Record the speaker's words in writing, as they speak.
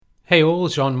Hey all,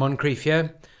 Jean Moncrief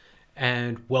here,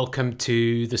 and welcome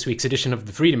to this week's edition of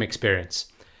the Freedom Experience.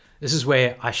 This is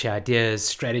where I share ideas,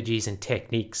 strategies, and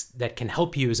techniques that can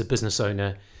help you as a business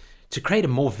owner to create a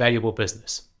more valuable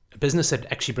business, a business that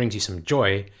actually brings you some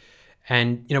joy,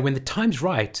 and when the time's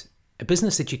right, a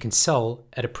business that you can sell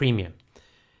at a premium.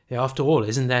 After all,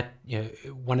 isn't that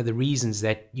one of the reasons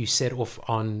that you set off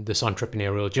on this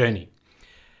entrepreneurial journey?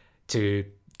 To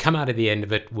come out of the end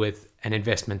of it with an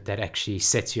investment that actually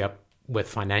sets you up with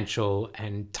financial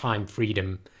and time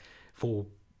freedom for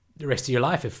the rest of your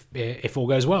life if all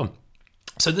goes well.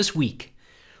 So this week,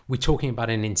 we're talking about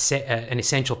an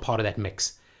essential part of that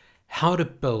mix, how to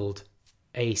build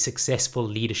a successful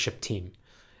leadership team.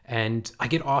 And I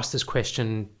get asked this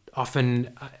question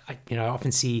often. I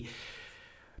often see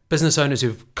business owners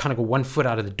who've kind of got one foot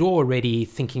out of the door already,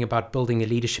 thinking about building a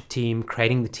leadership team,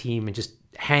 creating the team, and just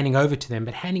handing over to them,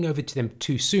 but handing over to them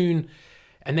too soon.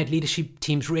 And that leadership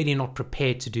team's really not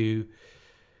prepared to do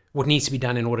what needs to be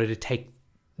done in order to take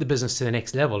the business to the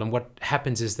next level. And what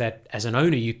happens is that as an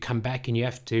owner, you come back and you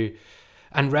have to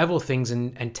unravel things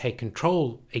and take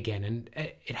control again. And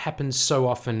it happens so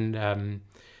often,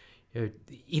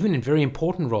 even in very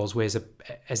important roles, where as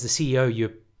the CEO,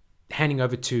 you're handing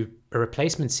over to a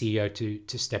replacement CEO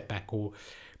to step back, or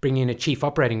bring in a chief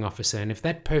operating officer. And if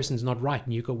that person's not right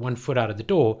and you've got one foot out of the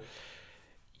door,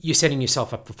 you're setting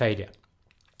yourself up for failure.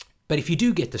 But if you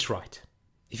do get this right,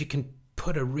 if you can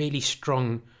put a really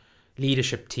strong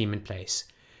leadership team in place,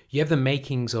 you have the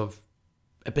makings of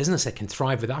a business that can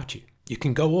thrive without you. You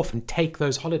can go off and take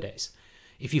those holidays.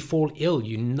 If you fall ill,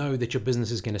 you know that your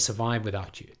business is going to survive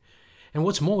without you. And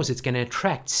what's more is it's going to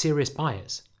attract serious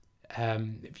buyers.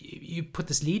 If you put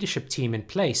this leadership team in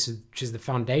place, which is the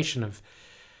foundation of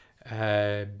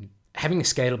having a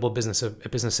scalable business, a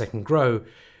business that can grow,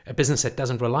 a business that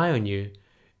doesn't rely on you,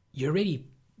 you're already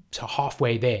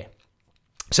halfway there.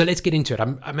 So let's get into it.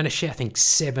 I'm going to share, I think,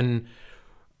 seven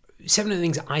of the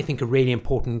things I think are really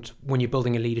important when you're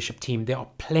building a leadership team. There are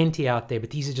plenty out there, but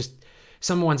these are just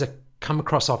some of the ones that come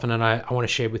across often and I want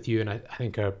to share with you, and I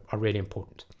think are really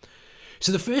important.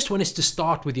 So the first one is to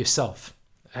start with yourself.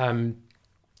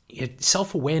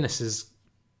 Self-awareness is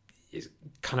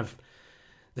kind of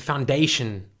the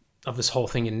foundation of this whole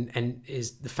thing, and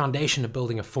is the foundation of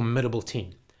building a formidable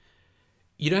team.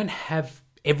 You don't have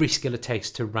every skill it takes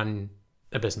to run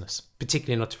a business,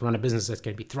 particularly not to run a business that's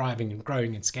going to be thriving and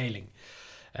growing and scaling,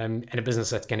 and a business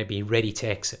that's going to be ready to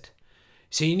exit.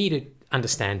 So you need to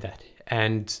understand that.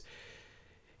 And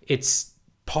it's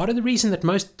part of the reason that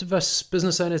most of us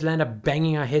business owners land up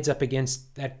banging our heads up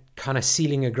against that kind of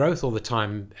ceiling of growth all the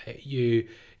time. You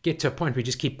get to a point where you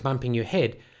just keep bumping your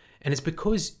head. And it's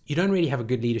because you don't really have a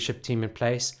good leadership team in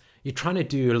place. You're trying to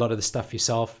do a lot of the stuff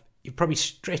yourself. You probably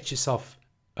stretch yourself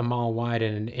a mile wide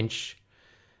and an inch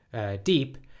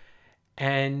deep,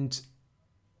 and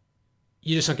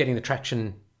you're just not getting the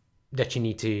traction that you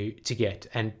need to get.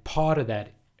 And part of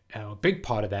that, a big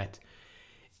part of that,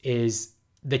 is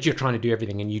that you're trying to do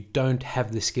everything and you don't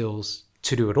have the skills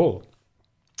to do it all.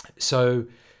 So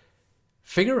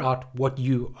figure out what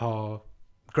you are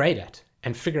great at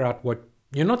and figure out what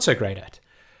you're not so great at.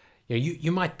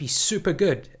 You might be super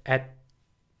good at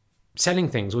selling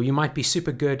things, or you might be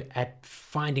super good at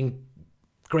finding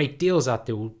great deals out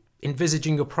there, or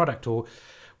envisaging your product, or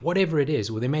whatever it is.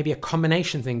 Or there may be a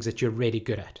combination of things that you're really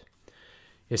good at.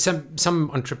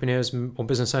 Some entrepreneurs or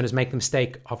business owners make the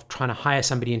mistake of trying to hire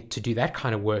somebody in to do that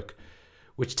kind of work,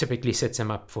 which typically sets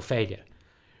them up for failure.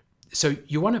 So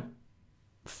you want to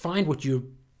find what you're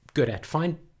good at,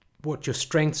 find what your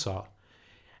strengths are,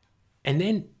 and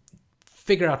then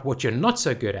figure out what you're not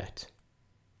so good at,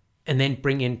 and then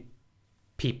bring in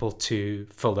people to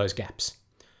fill those gaps.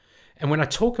 And when I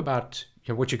talk about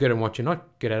what you're good at and what you're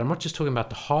not good at, I'm not just talking about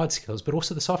the hard skills, but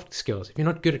also the soft skills. If you're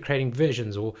not good at creating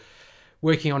visions or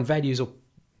working on values or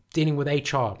dealing with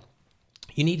HR,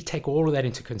 you need to take all of that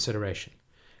into consideration.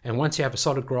 And once you have a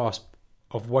solid grasp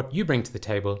of what you bring to the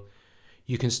table,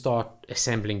 you can start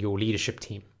assembling your leadership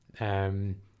team.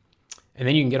 And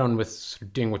then you can get on with sort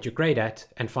of doing what you're great at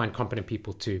and find competent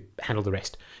people to handle the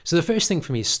rest. So the first thing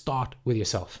for me is start with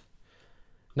yourself.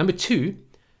 Number two,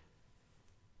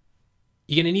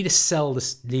 you're going to need to sell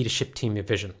this leadership team your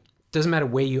vision. It doesn't matter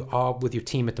where you are with your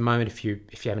team at the moment, if you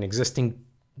have an existing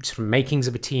sort of makings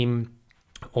of a team,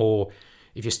 or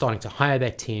if you're starting to hire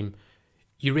that team,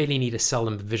 you really need to sell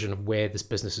them the vision of where this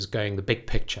business is going, the big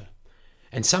picture.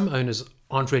 And some owners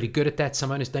aren't really good at that.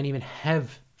 Some owners don't even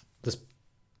have this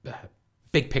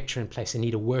big picture in place. They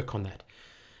need to work on that.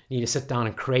 You need to sit down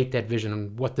and create that vision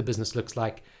on what the business looks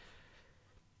like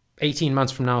 18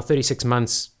 months from now, 36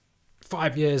 months,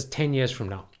 5 years, 10 years from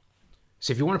now.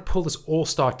 So if you want to pull this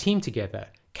all-star team together,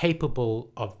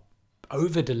 capable of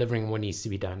over-delivering what needs to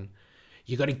be done,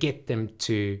 you got to get them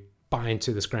to buy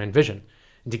into this grand vision.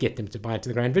 And to get them to buy into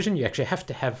the grand vision, you actually have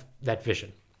to have that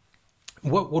vision.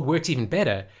 What works even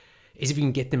better is if you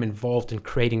can get them involved in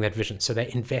creating that vision, so they're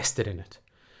invested in it.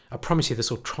 I promise you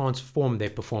this will transform their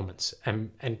performance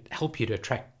and help you to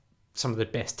attract some of the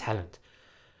best talent.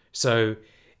 So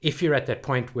if you're at that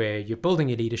point where you're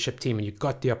building a leadership team and you've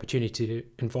got the opportunity to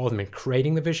involve them in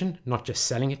creating the vision, not just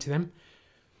selling it to them,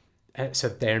 so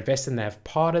they're invested and they have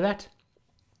part of that,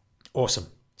 awesome.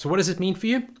 So what does it mean for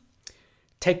you?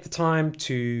 Take the time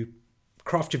to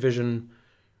craft your vision,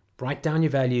 write down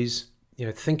your values,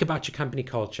 think about your company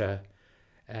culture.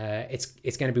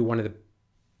 It's going to be one of the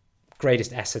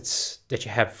greatest assets that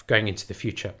you have going into the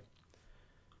future.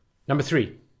 Number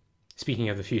 3, speaking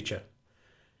of the future,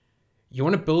 you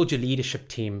want to build your leadership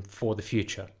team for the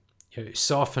future.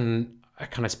 So often I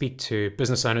kind of speak to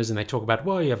business owners and they talk about,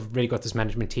 well, you have really got this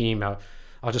management team.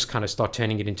 I'll just kind of start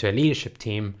turning it into a leadership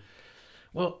team.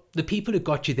 Well, the people who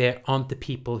got you there aren't the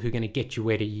people who are going to get you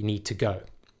where you need to go.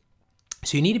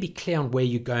 So you need to be clear on where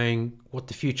you're going, what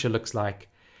the future looks like.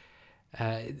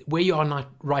 Where you are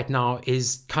right now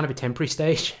is kind of a temporary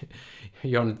stage.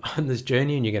 You're on this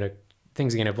journey and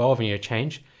things are going to evolve and you're going to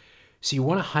change. So you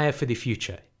want to hire for the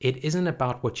future. It isn't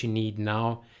about what you need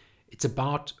now. It's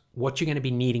about what you're going to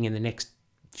be needing in the next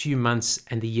few months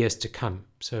and the years to come.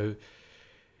 So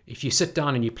if you sit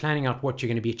down and you're planning out what you're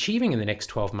going to be achieving in the next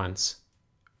 12 months,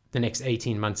 the next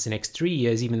 18 months, the next 3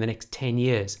 years, even the next 10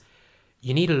 years,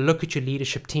 you need to look at your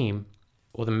leadership team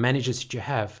or the managers that you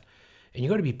have, and you've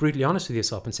got to be brutally honest with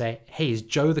yourself and say, hey, is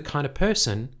Joe the kind of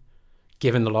person,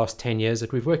 given the last 10 years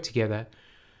that we've worked together,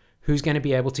 who's going to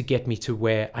be able to get me to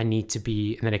where I need to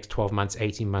be in the next 12 months,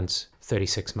 18 months,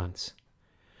 36 months?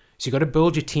 So you've got to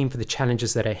build your team for the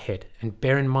challenges that are ahead. And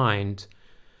bear in mind,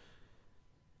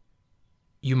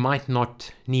 you might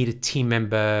not need a team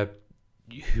member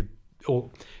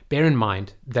or bear in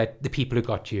mind that the people who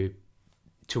got you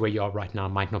to where you are right now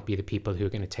might not be the people who are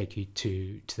going to take you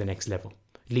to the next level,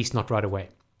 at least not right away.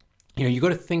 You've got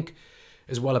to think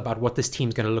as well about what this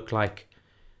team's going to look like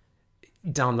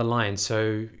down the line.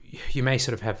 So you may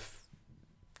sort of have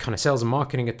kind of sales and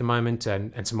marketing at the moment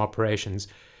and some operations.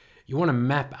 You want to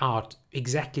map out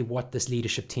exactly what this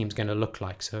leadership team is going to look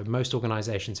like. So most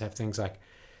organizations have things like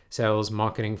sales,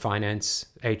 marketing, finance,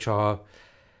 HR.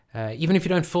 Even if you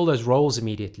don't fill those roles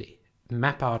immediately,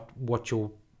 map out what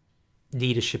your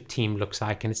leadership team looks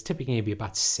like. And it's typically going to be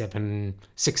about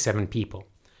 6-7 people.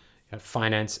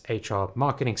 Finance, HR,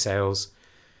 marketing, sales,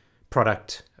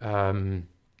 product,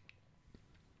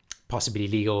 possibly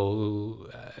legal,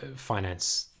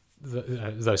 finance,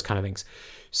 those kind of things.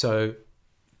 So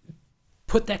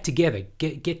put that together,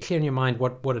 get clear in your mind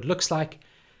what it looks like,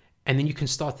 and then you can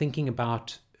start thinking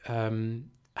about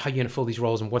how you're going to fill these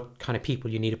roles and what kind of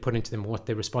people you need to put into them, what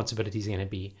their responsibilities are going to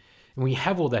be. And when you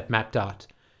have all that mapped out,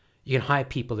 you can hire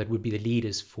people that would be the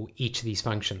leaders for each of these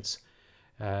functions.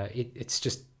 It's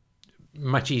just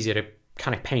much easier to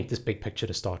kind of paint this big picture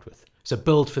to start with. So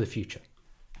build for the future.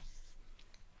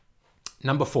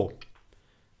 Number 4,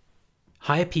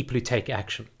 hire people who take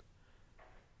action.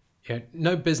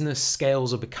 No business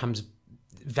scales or becomes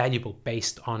valuable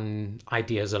based on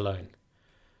ideas alone.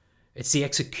 It's the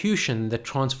execution that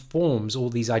transforms all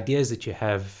these ideas that you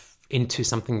have into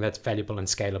something that's valuable and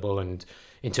scalable and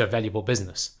into a valuable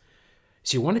business.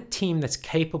 So you want a team that's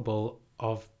capable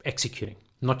of executing,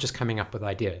 not just coming up with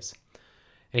ideas.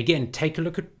 And again, take a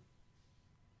look at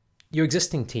your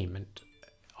existing team, and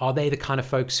are they the kind of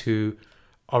folks who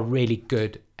are really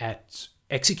good at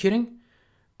executing?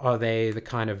 Are they the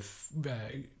kind of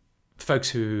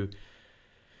folks who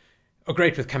are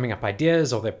great with coming up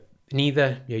ideas, or they're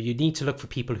neither? You need to look for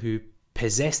people who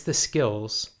possess the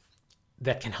skills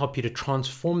that can help you to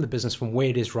transform the business from where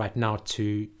it is right now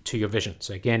to your vision.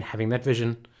 So again, having that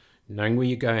vision, knowing where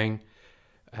you're going,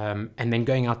 and then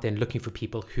going out there and looking for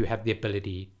people who have the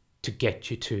ability to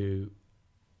get you to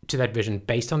that vision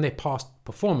based on their past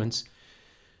performance,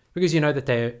 because you know that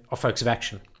they are folks of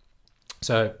action.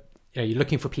 So you're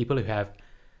looking for people who have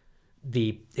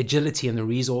the agility and the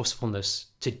resourcefulness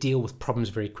to deal with problems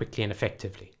very quickly and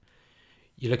effectively.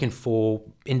 You're looking for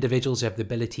individuals who have the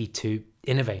ability to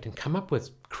innovate and come up with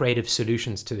creative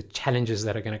solutions to the challenges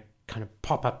that are going to kind of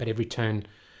pop up at every turn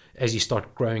as you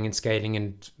start growing and scaling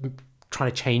and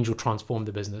trying to change or transform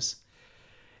the business.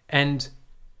 And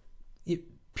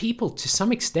people, to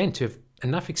some extent, who have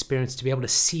enough experience to be able to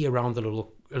see around a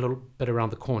little bit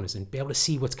around the corners and be able to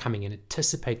see what's coming and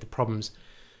anticipate the problems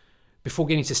before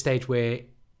getting to a stage where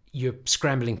you're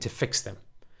scrambling to fix them.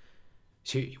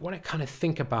 So you want to kind of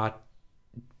think about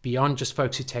beyond just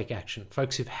folks who take action,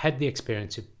 folks who've had the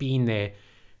experience, who've been there,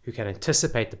 who can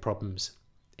anticipate the problems.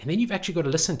 And then you've actually got to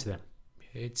listen to them.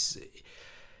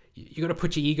 You got to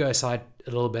put your ego aside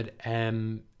a little bit.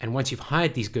 And once you've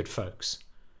hired these good folks,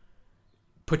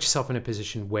 put yourself in a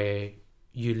position where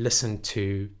you listen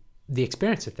to the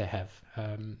experience that they have.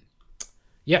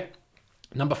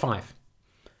 Number 5,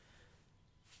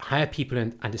 hire people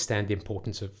and understand the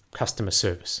importance of customer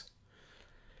service.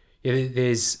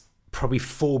 There's probably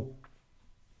 4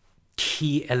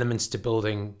 key elements to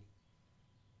building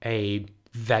a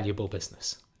valuable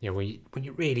business. When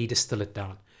you really distill it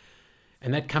down,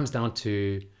 and that comes down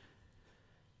to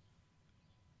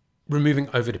removing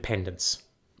overdependence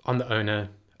on the owner,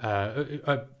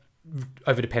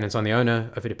 overdependence on the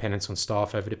owner, overdependence on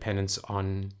staff, overdependence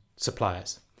on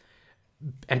suppliers,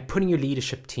 and putting your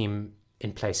leadership team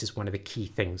in place is one of the key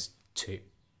things to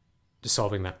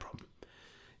solving that problem.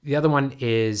 The other one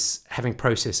is having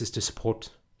processes to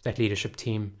support that leadership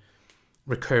team,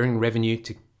 recurring revenue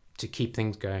to keep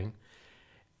things going,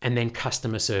 and then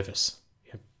customer service.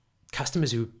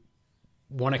 Customers who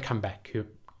want to come back, who are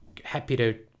happy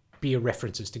to be your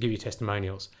references, to give you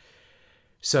testimonials.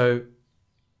 So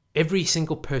every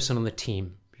single person on the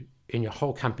team in your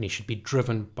whole company should be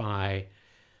driven by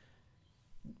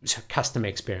customer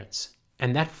experience.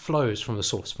 And that flows from the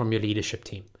source, from your leadership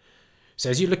team. So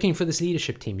as you're looking for this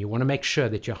leadership team, you want to make sure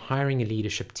that you're hiring a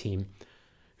leadership team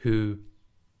who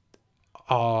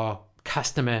are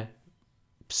customer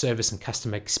service and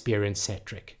customer experience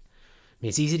centric.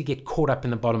 It's easy to get caught up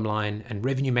in the bottom line, and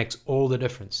revenue makes all the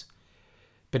difference.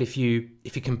 But if you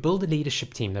can build a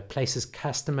leadership team that places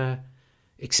customers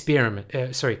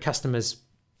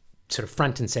sort of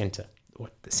front and center, or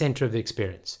the center of the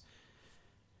experience,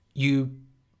 you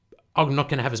are not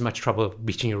going to have as much trouble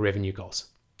reaching your revenue goals.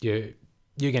 You're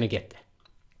going to get there.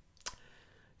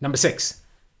 Number 6,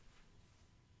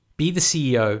 be the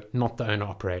CEO, not the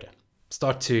owner-operator.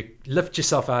 Start to lift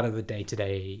yourself out of the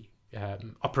day-to-day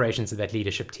operations of that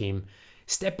leadership team.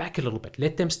 Step back a little bit.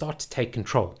 Let them start to take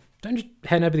control. Don't just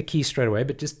hand over the keys straight away,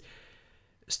 but just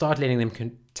start letting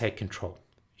them take control.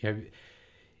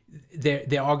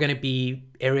 There are going to be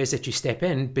areas that you step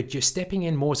in, but you're stepping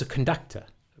in more as a conductor.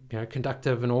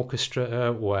 Conductor of an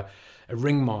orchestra or a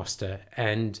ringmaster,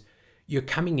 and you're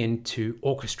coming in to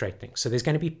orchestrate things. So there's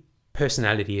going to be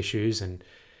personality issues, and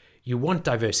you want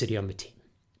diversity on the team.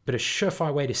 But a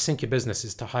surefire way to sink your business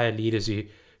is to hire leaders who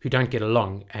don't get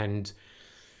along and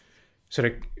sort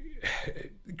of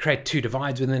create 2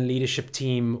 divides within a leadership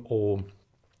team, or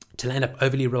to land up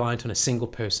overly reliant on a single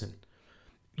person.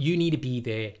 You need to be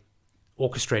there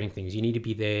orchestrating things. You need to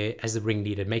be there as the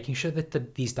ringleader, making sure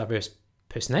that these diverse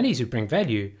personalities who bring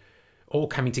value are all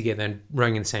coming together and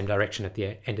rowing in the same direction at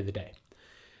the end of the day.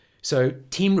 So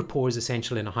team rapport is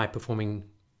essential in a high-performing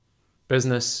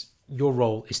business. Your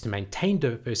role is to maintain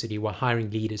diversity while hiring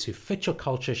leaders who fit your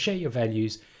culture, share your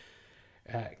values,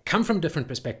 come from different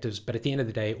perspectives, but at the end of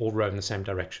the day, all row in the same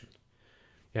direction.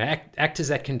 Act as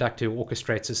that conductor who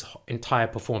orchestrates his entire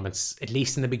performance, at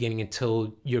least in the beginning,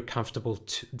 until you're comfortable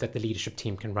that the leadership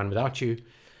team can run without you,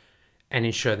 and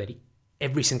ensure that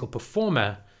every single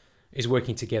performer is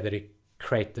working together to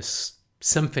create this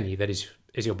symphony that is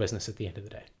your business at the end of the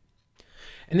day.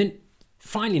 And then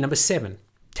finally, number 7,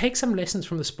 take some lessons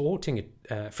from the sporting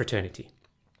fraternity.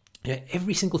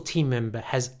 Every single team member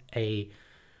has a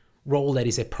role that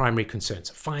is their primary concern.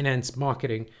 So finance,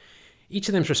 marketing, each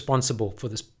of them is responsible for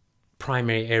this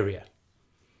primary area,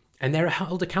 and they're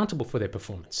held accountable for their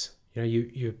performance. They're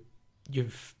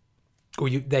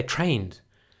trained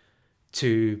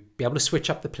to be able to switch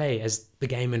up the play as the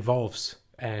game evolves,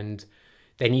 and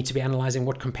they need to be analyzing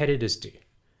what competitors do.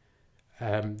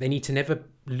 They need to never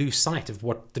lose sight of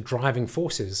what the driving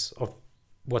force is of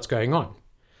what's going on.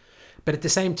 But at the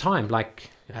same time,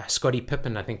 like Scottie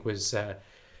Pippen, I think, was the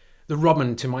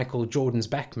Robin to Michael Jordan's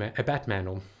Batman,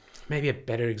 or maybe a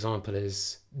better example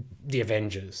is the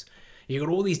Avengers. You've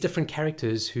got all these different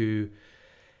characters who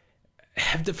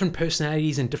have different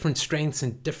personalities and different strengths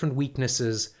and different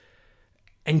weaknesses,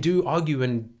 and do argue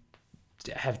and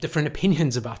have different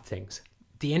opinions about things.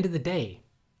 At the end of the day,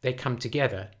 they come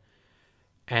together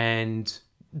and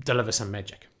deliver some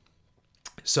magic.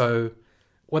 So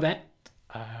with that,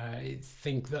 I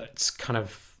think that's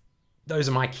those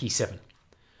are my key 7.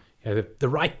 The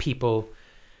right people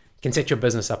can set your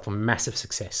business up for massive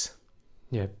success.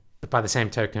 But by the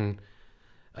same token,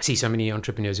 I see so many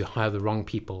entrepreneurs who hire the wrong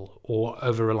people or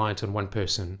over-reliant on one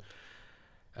person.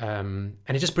 And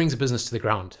it just brings a business to the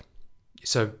ground.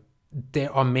 So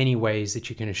there are many ways that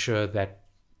you can ensure that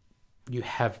you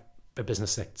have a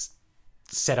business that's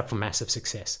set up for massive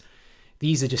success.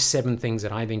 These are just 7 things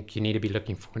that I think you need to be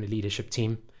looking for in a leadership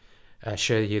team.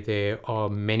 Sure, there are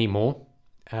many more.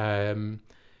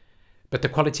 But the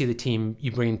quality of the team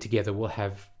you bring together will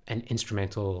have an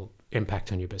instrumental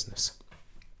impact on your business.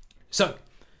 So,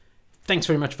 thanks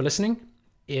very much for listening.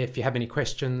 If you have any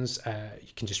questions,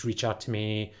 you can just reach out to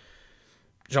me,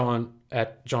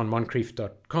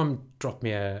 john@johnmoncrief.com. Drop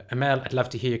me a mail. I'd love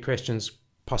to hear your questions,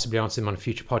 possibly answer them on a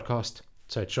future podcast.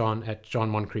 So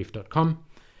john@johnmoncrief.com.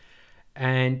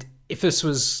 And if this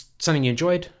was something you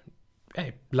enjoyed,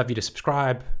 I'd love you to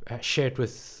subscribe, share it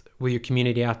with your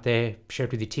community out there, share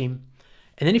it with your team.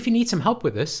 And then if you need some help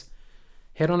with this,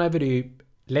 head on over to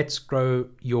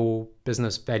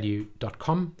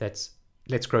letsgrowyourbusinessvalue.com. That's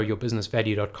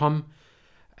letsgrowyourbusinessvalue.com.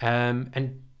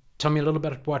 And tell me a little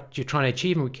bit about what you're trying to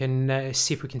achieve, and we can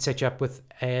see if we can set you up with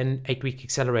an 8-week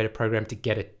accelerator program to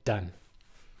get it done.